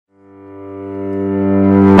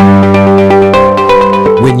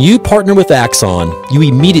you partner with Axon, you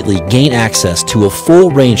immediately gain access to a full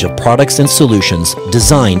range of products and solutions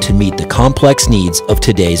designed to meet the complex needs of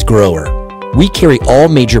today's grower. We carry all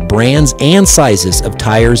major brands and sizes of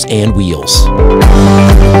tires and wheels.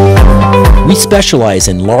 We specialize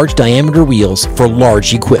in large diameter wheels for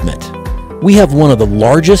large equipment. We have one of the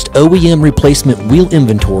largest OEM replacement wheel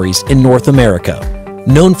inventories in North America.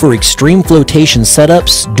 Known for extreme flotation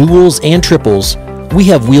setups, duals, and triples, we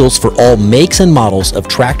have wheels for all makes and models of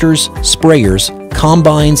tractors, sprayers,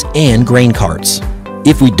 combines, and grain carts.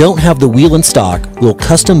 If we don't have the wheel in stock, we'll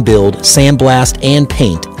custom build, sandblast, and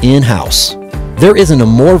paint in-house. There isn't a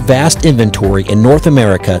more vast inventory in North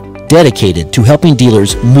America dedicated to helping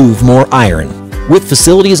dealers move more iron. With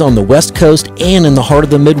facilities on the West Coast and in the heart of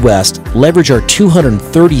the Midwest, leverage our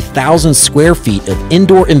 230,000 square feet of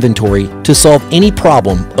indoor inventory to solve any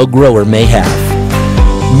problem a grower may have.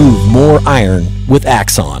 Move more iron with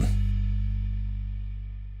Axon.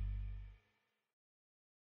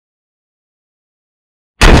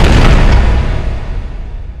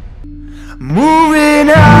 Moving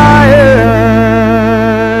iron.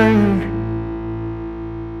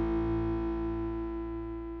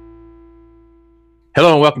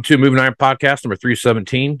 Hello and welcome to Moving Iron Podcast number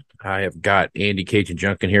 317. I have got Andy Cajun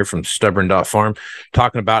Junkin here from Stubborn Farm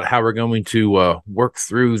talking about how we're going to work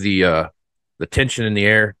through the tension in the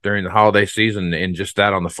air during the holiday season and just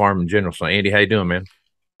that on the farm in general. So, Andy, how you doing, man?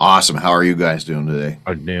 Awesome. How are you guys doing today?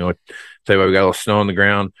 Tell you what, we got a little snow on the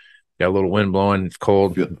ground, got a little wind blowing. It's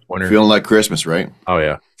cold. Winter. Feeling like Christmas, right? Oh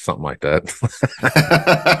yeah, something like that.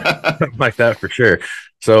 Something like that for sure.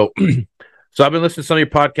 So I've been listening to some of your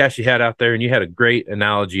podcasts you had out there, and you had a great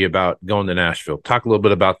analogy about going to Nashville. Talk a little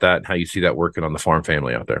bit about that and how you see that working on the farm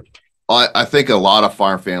family out there. I think a lot of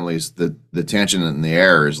farm families, the tension in the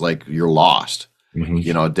air is like you're lost. Mm-hmm.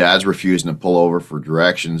 You know, dad's refusing to pull over for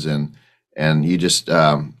directions, and you just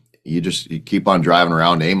you keep on driving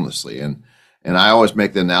around aimlessly. And I always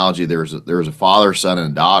make the analogy: there was a father, son,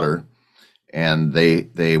 and daughter, and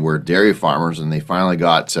they were dairy farmers, and they finally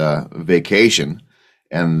got vacation,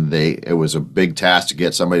 and it was a big task to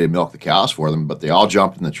get somebody to milk the cows for them. But they all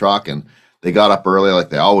jumped in the truck, and they got up early like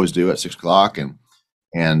they always do at 6 o'clock,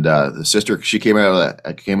 and the sister, she came out of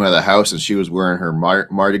the house, and she was wearing her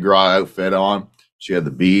Mardi Gras outfit on. She had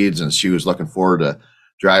the beads, and she was looking forward to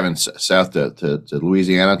driving south to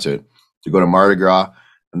Louisiana to go to Mardi Gras.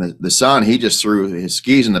 And the son, he just threw his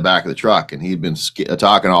skis in the back of the truck, and he'd been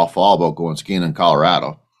talking all fall about going skiing in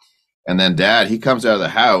Colorado. And then dad, he comes out of the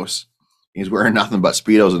house, he's wearing nothing but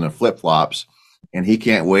Speedos and the flip-flops, and he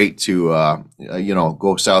can't wait to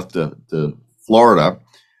go south to Florida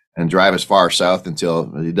and drive as far south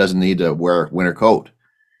until he doesn't need to wear a winter coat.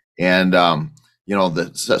 And, the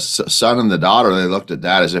son and the daughter, they looked at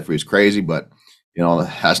dad as if he was crazy, but,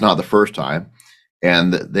 that's not the first time.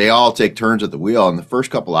 And they all take turns at the wheel. And the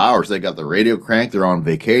first couple hours, they got the radio cranked. They're on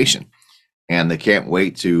vacation, and they can't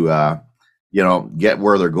wait to, get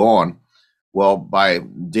where they're going. Well, by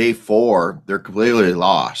day 4, they're completely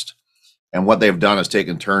lost. And what they've done is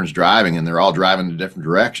taken turns driving, and they're all driving in different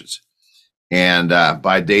directions. And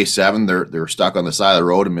by day 7, they're stuck on the side of the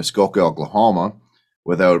road in Muskoka, Oklahoma,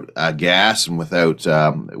 without gas and without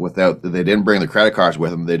they didn't bring the credit cards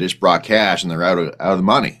with them. They just brought cash, and they're out of the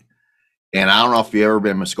money. And I don't know if you've ever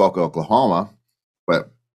been in Muskoka, Oklahoma,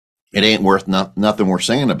 but it ain't worth nothing we're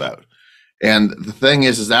singing about. And the thing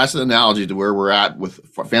is that's an analogy to where we're at with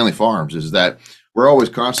family farms, is that we're always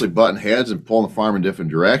constantly butting heads and pulling the farm in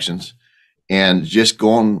different directions and just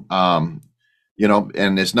going, and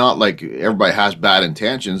it's not like everybody has bad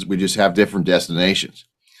intentions. We just have different destinations.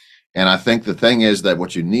 And I think the thing is that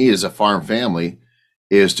what you need as a farm family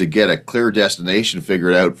is to get a clear destination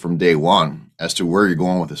figured out from day one as to where you're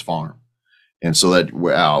going with this farm. And so that,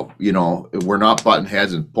 we're not butting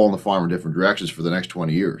heads and pulling the farm in different directions for the next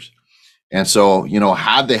 20 years. And so,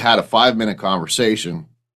 had they had a 5-minute conversation,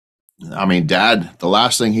 I mean, dad, the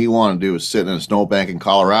last thing he wanted to do was sit in a snowbank in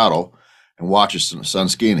Colorado and watch his son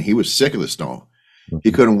skiing. He was sick of the snow.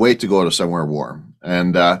 He couldn't wait to go to somewhere warm.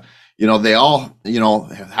 And, they all,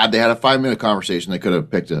 had they had a 5-minute conversation, they could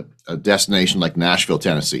have picked a destination like Nashville,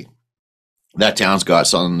 Tennessee. That town's got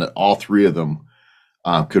something that all three of them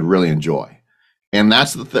could really enjoy. And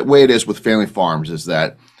that's the way it is with family farms, is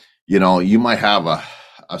that, you might have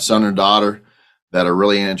a son or daughter that are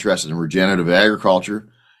really interested in regenerative agriculture.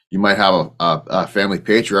 You might have a family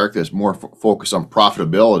patriarch that's more focused on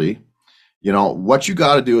profitability. What you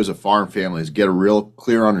got to do as a farm family is get a real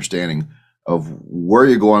clear understanding of where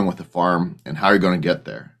you're going with the farm and how you're going to get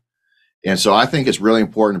there. And so I think it's really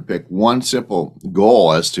important to pick one simple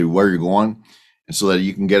goal as to where you're going, and so that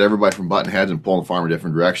you can get everybody from button heads and pulling the farm in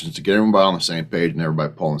different directions to get everybody on the same page and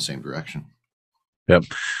everybody pulling the same direction. Yep.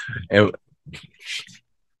 And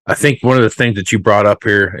I think one of the things that you brought up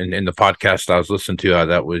here in the podcast I was listening to,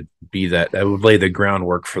 that would be that would lay the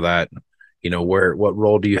groundwork for that. You know, what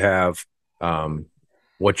role do you have?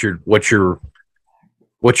 What's your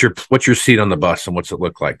seat on the bus and what's it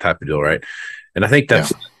look like type of deal, right? And I think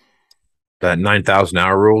that's that 9,000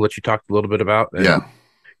 hour rule that you talked a little bit about. And, you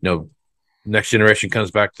know, next generation comes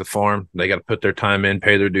back to the farm. They got to put their time in,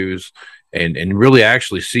 pay their dues, and really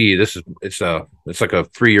actually see it's like a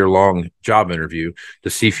 3-year long job interview to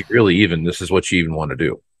see if you really this is what you even want to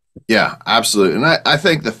do. Yeah, absolutely. And I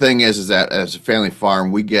think the thing is that as a family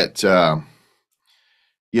farm, we get, I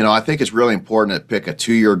think it's really important to pick a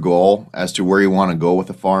 2-year goal as to where you want to go with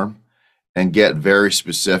the farm and get very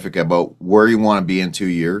specific about where you want to be in 2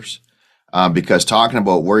 years. Because talking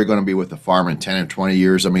about where you're going to be with the farm in 10 or 20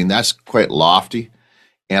 years, I mean, that's quite lofty.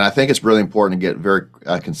 And I think it's really important to get very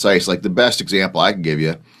concise. Like the best example I can give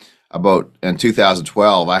you about in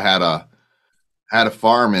 2012, I had a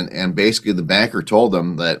farm and basically the banker told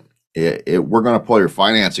them that we're going to pull your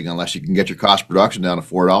financing unless you can get your cost of production down to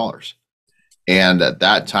 $4. And at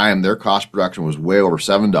that time, their cost of production was way over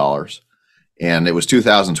 $7. And it was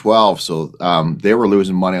 2012. So they were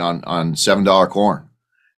losing money on $7 corn.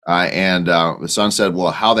 And the son said,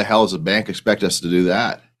 well, how the hell does the bank expect us to do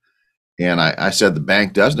that? And I said, the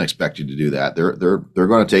bank doesn't expect you to do that. They're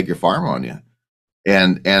going to take your farm on you.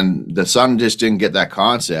 And the son just didn't get that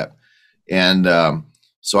concept. And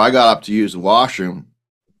so I got up to use the washroom.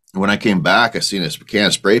 When I came back, I seen a can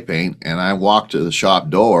of spray paint, and I walked to the shop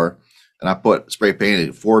door, and I put spray paint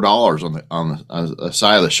at $4 on the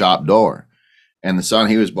side of the shop door. And the son,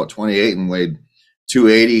 he was about 28 and weighed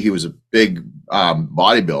 280. He was a big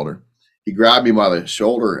bodybuilder. He grabbed me by the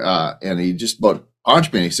shoulder and he just about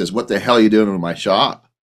punched me. And he says, "What the hell are you doing with my shop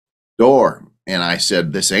door?" And I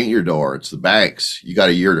said, "This ain't your door. It's the bank's. You got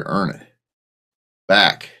a year to earn it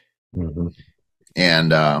back." Mm-hmm.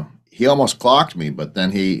 And he almost clocked me, but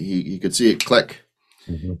then he could see it click.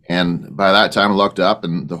 Mm-hmm. And by that time I looked up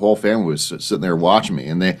and the whole family was sitting there watching me.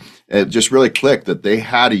 And it just really clicked that they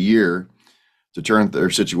had a year to turn their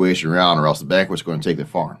situation around, or else the bank was going to take the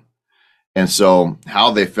farm. And so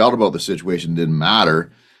how they felt about the situation didn't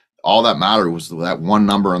matter. All that mattered was that one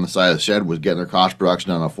number on the side of the shed was getting their cost of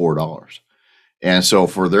production down to $4. And so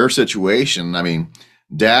for their situation, I mean,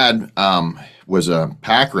 Dad was a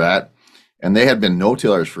pack rat, and they had been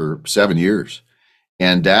no-tillers for 7 years.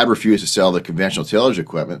 And Dad refused to sell the conventional tillage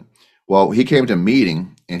equipment. Well, he came to a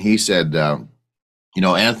meeting and he said,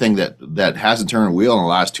 anything that hasn't turned a wheel in the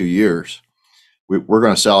last 2 years, we're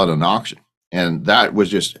going to sell it at an auction. And that was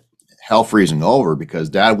just hell freezing over, because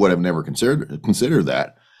Dad would have never considered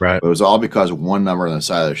that. Right. But it was all because of one number on the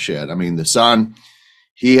side of the shed. I mean, the son,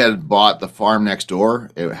 he had bought the farm next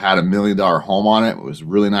door. It had $1 million home on it. It was a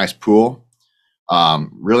really nice pool,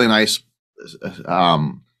 really nice,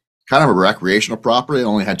 kind of a recreational property. It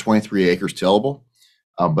only had 23 acres tillable.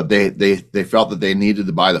 But they felt that they needed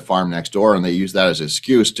to buy the farm next door, and they used that as an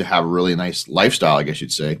excuse to have a really nice lifestyle, I guess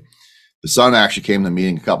you'd say. The son actually came to the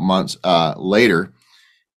meeting a couple months later,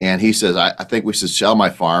 and he says, I think we should sell my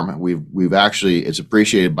farm. We've actually, it's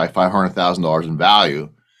appreciated by $500,000 in value.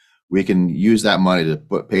 We can use that money to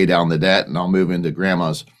pay down the debt, and I'll move into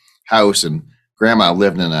Grandma's house. And Grandma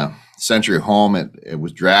lived in a century home. It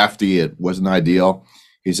was drafty. It wasn't ideal.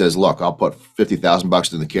 He says, look, I'll put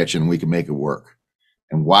 $50,000 in the kitchen and we can make it work.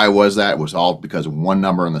 And why was that? It was all because of one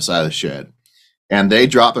number on the side of the shed. And they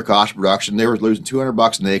dropped their cost of production. They were losing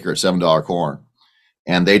 $200 an acre at $7 corn.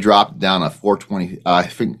 And they dropped it down to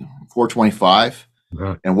 $4.25.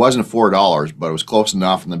 Uh-huh. And it wasn't $4, but it was close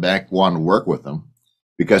enough, and the bank wanted to work with them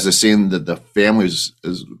because they seen that the families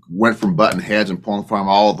went from button heads and pulling the farm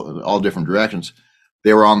all different directions.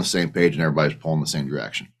 They were on the same page, and everybody's pulling the same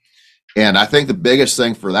direction. And I think the biggest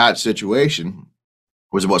thing for that situation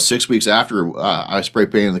was about 6 weeks after I spray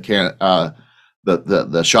painted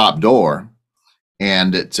the shop door,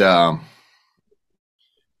 and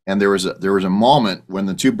there was a moment when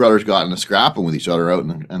the two brothers got into scrapping with each other out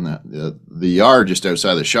in the yard just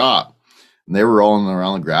outside the shop, and they were rolling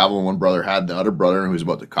around the gravel. And one brother had the other brother who was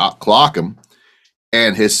about to clock him,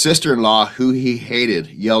 and his sister-in-law, who he hated,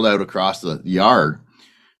 yelled out across the yard.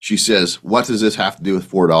 She says, "What does this have to do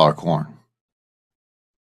with $4 corn?"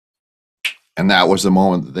 And that was the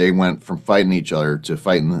moment that they went from fighting each other to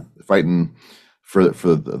fighting for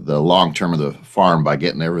the long term of the farm by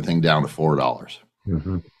getting everything down to $4.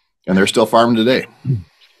 Mm-hmm. And they're still farming today.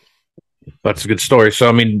 That's a good story. So,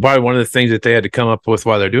 I mean, probably one of the things that they had to come up with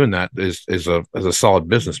while they're doing that is a solid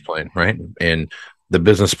business plan, right? And the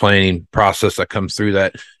business planning process that comes through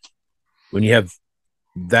that. When you have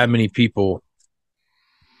that many people,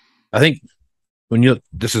 I think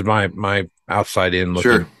this is my outside in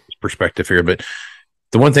looking perspective here, but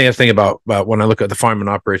the one thing I think about when I look at the farming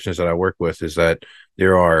operations that I work with is that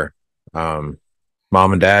there are mom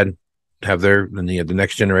and dad have and the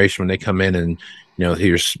next generation when they come in, and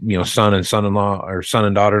here's son and son-in-law, or son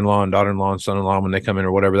and daughter-in-law, and daughter-in-law and son-in-law when they come in,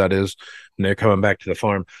 or whatever that is, and they're coming back to the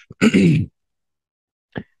farm.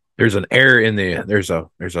 There's an air in there's a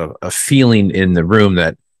feeling in the room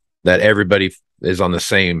that everybody is on the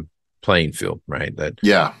same playing field, right? That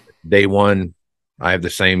day one, I have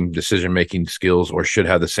the same decision-making skills, or should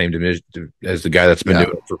have the same as the guy that's been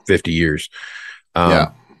doing it for 50 years.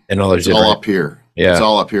 And all it's all up here. Yeah. It's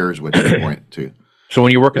all up here is what you point to. So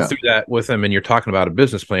when you're working through that with them and you're talking about a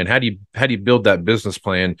business plan, how do you build that business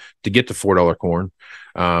plan to get to $4 corn?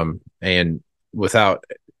 And without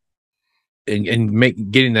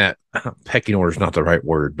getting that pecking order is not the right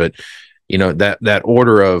word, but that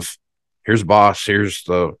order of here's boss, here's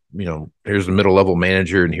the middle level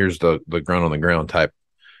manager, and here's the grunt on the ground type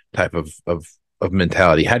of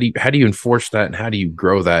mentality. How do you enforce that, and how do you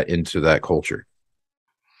grow that into that culture?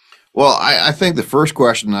 Well, I think the first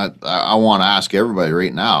question that I want to ask everybody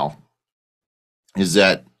right now is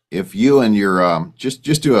that if you and your just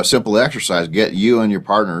do a simple exercise, get you and your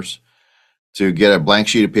partners to get a blank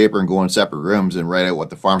sheet of paper and go in separate rooms and write out what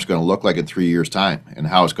the farm's going to look like in 3 years' time and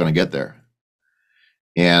how it's going to get there.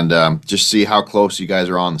 And just see how close you guys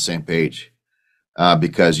are on the same page,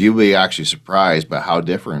 because you'll be actually surprised by how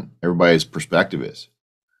different everybody's perspective is.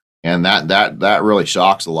 And that really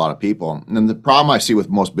shocks a lot of people. And the problem I see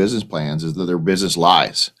with most business plans is that they're business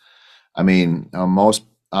lies. I mean, most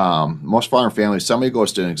farm families, somebody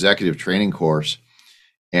goes to an executive training course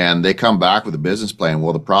and they come back with a business plan.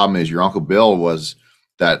 Well, the problem is your Uncle Bill was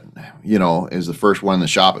that, is the first one in the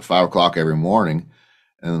shop at 5 o'clock every morning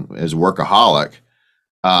and is a workaholic,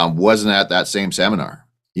 wasn't at that same seminar,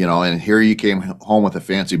 and here you came home with a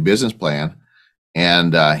fancy business plan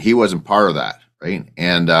and he wasn't part of that. Right.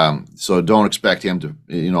 And so don't expect him to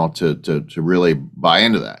really buy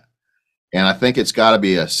into that. And I think it's got to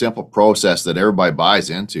be a simple process that everybody buys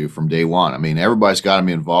into from day one. I mean, everybody's got to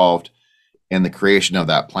be involved in the creation of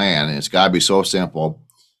that plan. And it's got to be so simple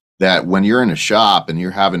that when you're in a shop and you're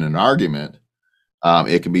having an argument,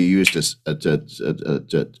 it can be used to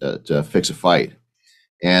fix a fight.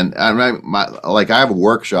 And I have a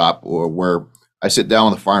workshop where I sit down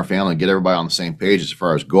with the farm family and get everybody on the same page as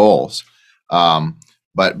far as goals.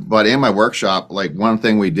 But in my workshop, like one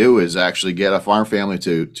thing we do is actually get a farm family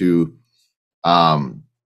to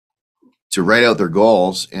write out their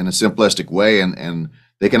goals in a simplistic way, and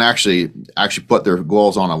they can actually put their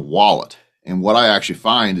goals on a wallet. And what I actually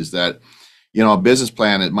find is that, a business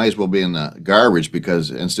plan, it might as well be in the garbage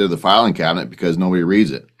because instead of the filing cabinet, because nobody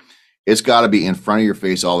reads it. It's got to be in front of your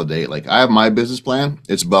face all the day. Like I have my business plan,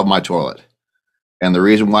 it's above my toilet. And the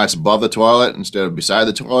reason why it's above the toilet instead of beside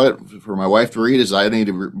the toilet for my wife to read is I need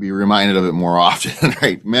to be reminded of it more often,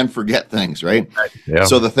 right? Men forget things, right? Yeah.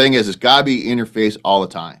 So the thing is, it's got to be in your face all the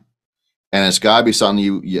time. And it's got to be something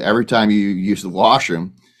you every time you use the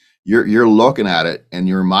washroom, you're looking at it and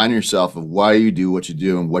you're reminding yourself of why you do what you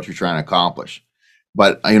do and what you're trying to accomplish.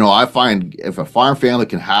 But, I find if a farm family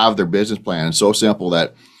can have their business plan, it's so simple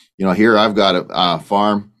that, here I've got a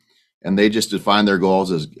farm, and they just define their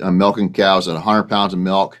goals as milking cows at 100 pounds of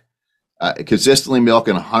milk, consistently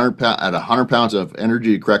milking 100 pounds of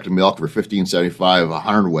energy corrected milk for 1575,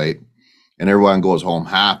 100 weight, and everyone goes home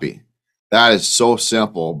happy. That is so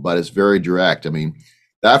simple, but it's very direct. I mean,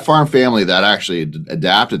 that farm family that actually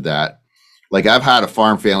adapted that, like I've had a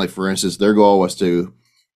farm family, for instance, their goal was to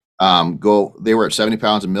they were at 70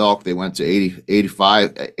 pounds of milk. They went to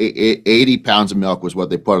 80 pounds of milk was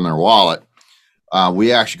what they put in their wallet.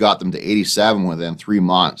 We actually got them to 87 within 3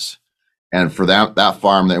 months. And for that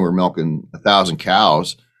farm, they were milking 1,000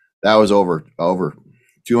 cows. That was over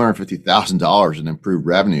 $250,000 in improved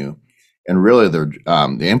revenue. And really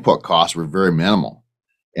the input costs were very minimal.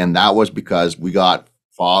 And that was because we got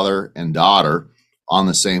father and daughter on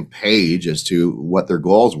the same page as to what their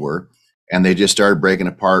goals were. And they just started breaking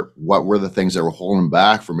apart what were the things that were holding them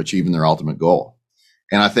back from achieving their ultimate goal.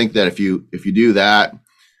 And I think that if you do that,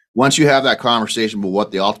 once you have that conversation about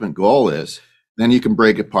what the ultimate goal is, then you can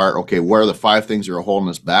break apart, okay, what are the 5 things that are holding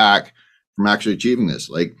us back from actually achieving this?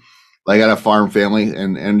 Like I got a farm family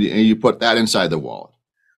and you put that inside the wallet.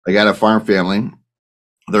 I got a farm family,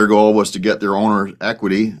 their goal was to get their owner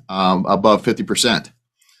equity above 50%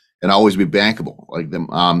 and always be bankable. Like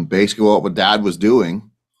them, basically what dad was doing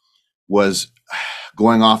was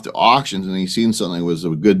going off to auctions, and he seen something that was a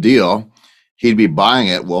good deal. he'd be buying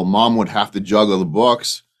it. Well, mom would have to juggle the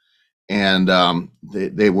books, and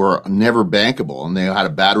they were never bankable, and they had a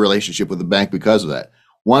bad relationship with the bank because of that.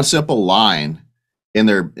 One simple line in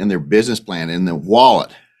their business plan, in the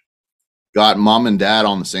wallet, got mom and dad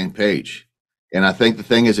on the same page. And I think the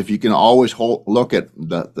thing is, if you can always look at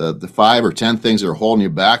the 5 or 10 things that are holding you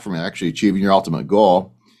back from actually achieving your ultimate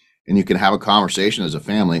goal, and you can have a conversation as a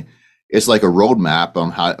family, it's like a roadmap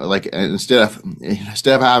on how, like, instead of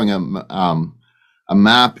having a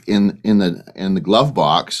map in the glove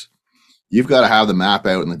box, you've got to have the map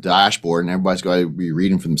out in the dashboard, and everybody's got to be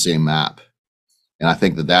reading from the same map. And I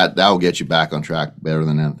think that will get you back on track better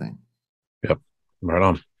than anything. Yep. Right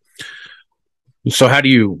on. So how do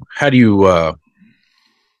you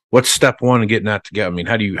what's step one in getting that together? I mean,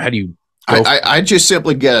 how do you go? I just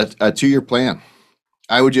simply get a 2-year plan.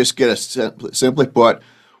 I would just get simply put,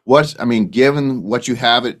 given what you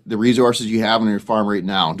have, the resources you have on your farm right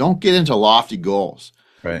now, don't get into lofty goals.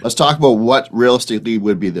 Right. Let's talk about what realistically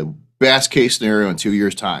would be the best case scenario in 2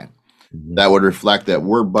 years' time. Mm-hmm. That would reflect that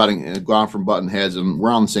we're gone from button heads, and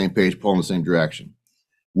we're on the same page, pulling the same direction.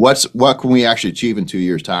 What can we actually achieve in 2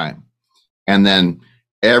 years' time? And then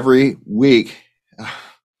every week,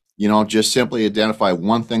 just simply identify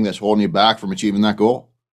one thing that's holding you back from achieving that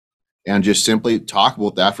goal, and just simply talk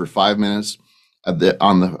about that for 5 minutes at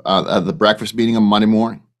the breakfast meeting on Monday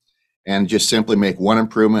morning, and just simply make one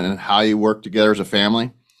improvement in how you work together as a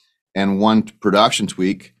family and one production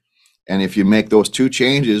tweak. And if you make those 2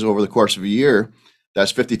 changes over the course of a year,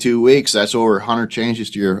 that's 52 weeks. That's over 100 changes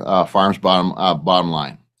to your farm's bottom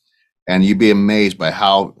line. And you'd be amazed by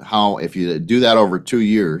how if you do that over 2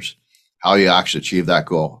 years, how you actually achieve that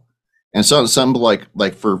goal. And so something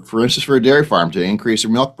like for instance, for a dairy farm to increase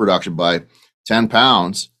your milk production by 10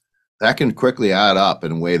 pounds, that can quickly add up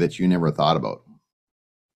in a way that you never thought about.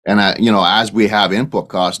 And as we have input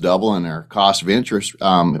costs double and our cost of interest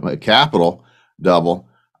capital double,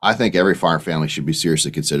 I think every farm family should be seriously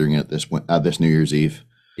considering it this New Year's Eve.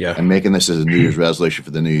 Yeah. And making this as a New Year's resolution for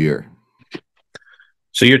the new year.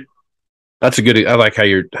 So that's a good. I like how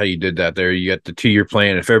you did that there. You got the 2-year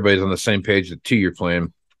plan. If everybody's on the same page, the 2-year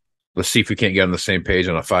plan. Let's see if we can't get on the same page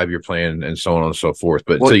on a 5-year plan, and so on and so forth.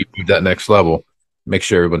 But until you move that next level, make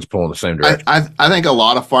sure everyone's pulling the same direction. I think a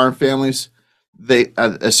lot of farm families, they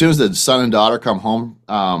as soon as the son and daughter come home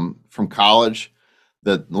from college,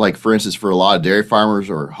 that, like, for instance, for a lot of dairy farmers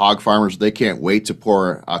or hog farmers, they can't wait to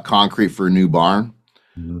pour concrete for a new barn.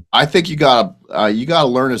 Mm-hmm. I think you gotta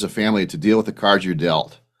learn as a family to deal with the cards you're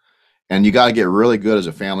dealt, and you got to get really good as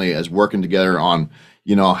a family as working together on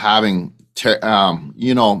having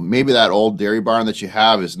maybe that old dairy barn that you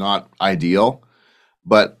have is not ideal,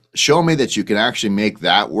 but show me that you can actually make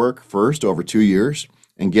that work first over 2 years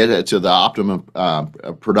and get it to the optimum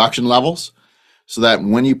production levels, so that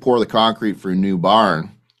when you pour the concrete for a new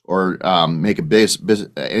barn or make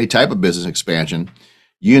any type of business expansion,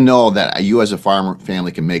 that you as a farmer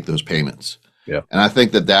family can make those payments. Yeah. And I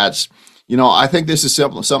think that's, I think this is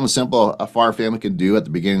something simple a farm family can do at the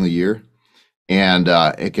beginning of the year. And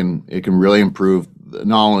it can really improve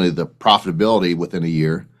not only the profitability within a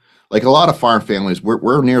year. Like a lot of farm families,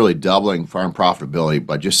 we're nearly doubling farm profitability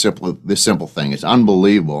by just this simple thing. It's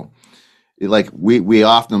unbelievable. Like we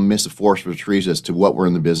often miss the forest for the trees as to what we're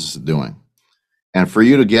in the business of doing. And for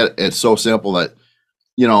you to get it so simple that,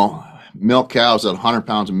 milk cows at 100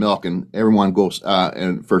 pounds of milk, and everyone goes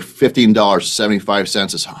and for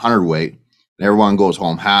 $15.75 is 100 weight, and everyone goes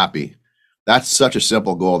home happy. That's such a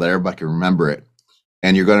simple goal that everybody can remember it.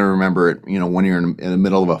 And you're going to remember it, when you're in the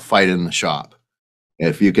middle of a fight in the shop.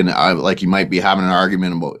 If you can, like you might be having an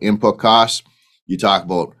argument about input costs, you talk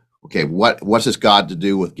about, okay, what's this got to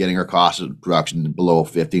do with getting our cost of production below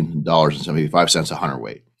 $15.75 a 100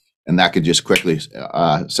 weight? And that could just quickly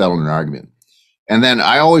settle an argument. And then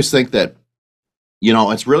I always think that,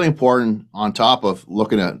 it's really important, on top of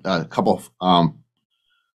looking at a couple of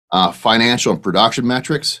financial and production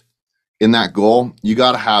metrics in that goal, you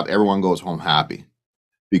got to have everyone goes home happy.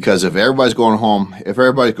 Because if everybody's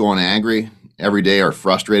going angry every day or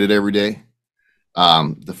frustrated every day,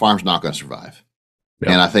 the farm's not going to survive.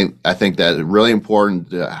 Yeah. And I think that it's really important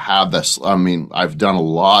to have this. I mean, I've done a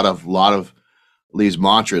lot of these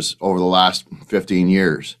mantras over the last 15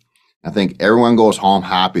 years. I think everyone goes home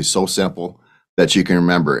happy, so simple that you can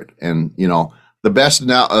remember it. And one of the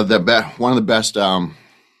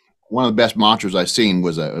best mantras I've seen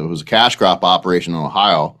was a cash crop operation in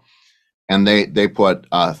Ohio, and they put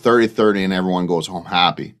 30-30 and everyone goes home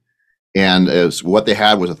happy. And what they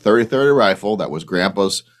had was a 30-30 rifle that was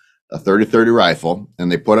Grandpa's a 30-30 rifle,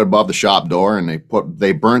 and they put it above the shop door, and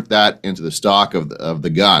they burnt that into the stock of the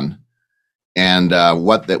gun. And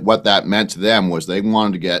what that meant to them was they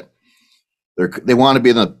wanted to be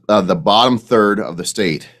in the bottom third of the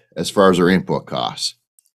state as far as their input costs.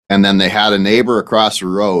 And then they had a neighbor across the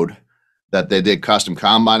road that they did custom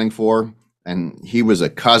combining for, and he was a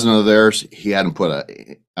cousin of theirs. He hadn't put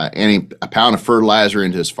a pound of fertilizer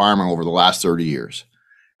into his farm over the last 30 years,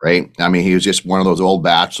 right? I mean, he was just one of those old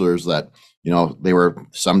bachelors that, you know, they were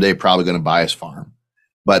someday probably going to buy his farm.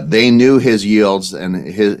 But they knew his yields, and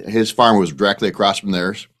his farm was directly across from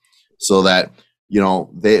theirs, so that, you know,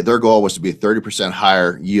 their goal was to be 30%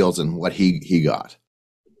 higher yields than what he got.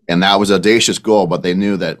 And that was an audacious goal, but they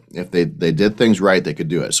knew that if they did things right, they could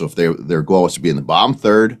do it. So if their goal was to be in the bottom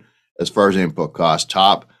third as far as input cost,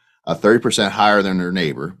 top 30% higher than their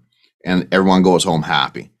neighbor, and everyone goes home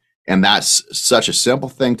happy. And that's such a simple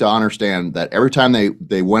thing to understand, that every time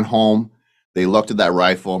they went home, they looked at that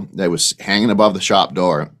rifle that was hanging above the shop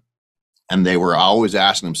door, and they were always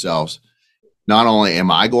asking themselves, not only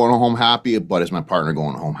am I going home happy, but is my partner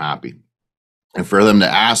going home happy? And for them to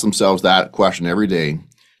ask themselves that question every day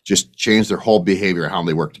just changed their whole behavior and how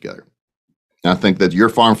they work together. And I think that your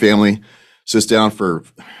farm family sits down for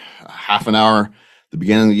half an hour at the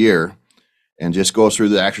beginning of the year and just goes through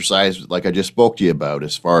the exercise like I just spoke to you about,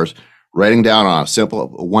 as far as writing down on a simple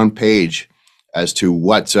one page as to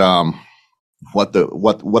what the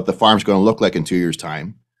farm's going to look like in 2 years'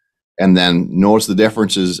 time, and then notice the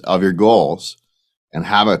differences of your goals and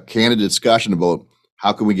have a candid discussion about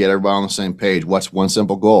how can we get everybody on the same page. What's one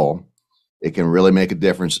simple goal? It can really make a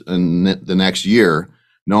difference in the next year,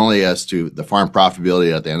 not only as to the farm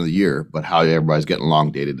profitability at the end of the year, but how everybody's getting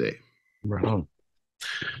along day to day. Right on.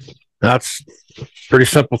 That's a pretty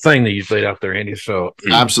simple thing that you've laid out there, Andy. So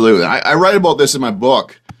absolutely. I write about this in my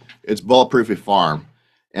book. It's Bulletproof Your Farm.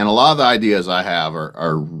 And a lot of the ideas I have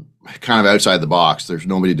are kind of outside the box. There's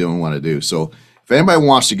nobody doing what I do. So if anybody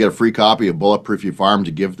wants to get a free copy of Bulletproof Your Farm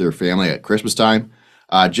to give their family at Christmas time,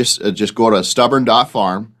 just go to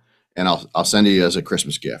stubborn.farm, and I'll send you as a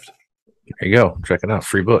Christmas gift. There you go. Check it out.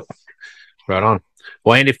 Free book. Right on.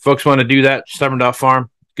 Well, Andy, if folks want to do that, stubborn.farm,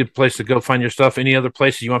 good place to go find your stuff. Any other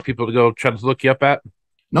places you want people to go try to look you up at?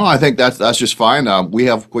 No, I think that's just fine. We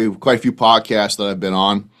have quite a few podcasts that I've been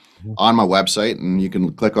on my website, and you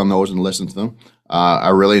can click on those and listen to them. I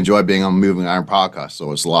really enjoy being on Moving Iron Podcast,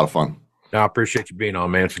 so it's a lot of fun. I appreciate you being on,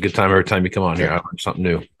 man. It's a good time every time you come on here. I learn something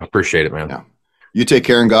new. I appreciate it, man. Yeah. You take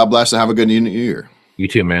care, and God bless, and have a good new year. You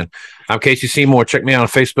too, man. I'm Casey Seymour. Check me out on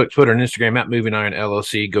Facebook, Twitter, and Instagram at Moving Iron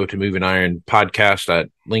LLC. Go to Moving Iron Podcast at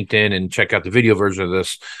LinkedIn and check out the video version of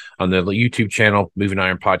this on the YouTube channel, Moving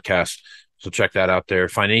Iron Podcast. So check that out there.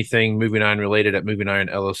 Find anything Moving Iron related at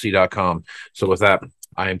MovingIronLLC.com. So with that,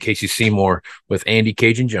 I am Casey Seymour with Andy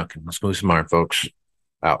Cajun Junkin. Let's move some iron, folks.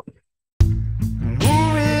 Out.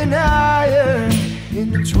 Moving iron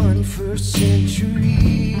in the 21st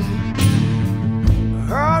century.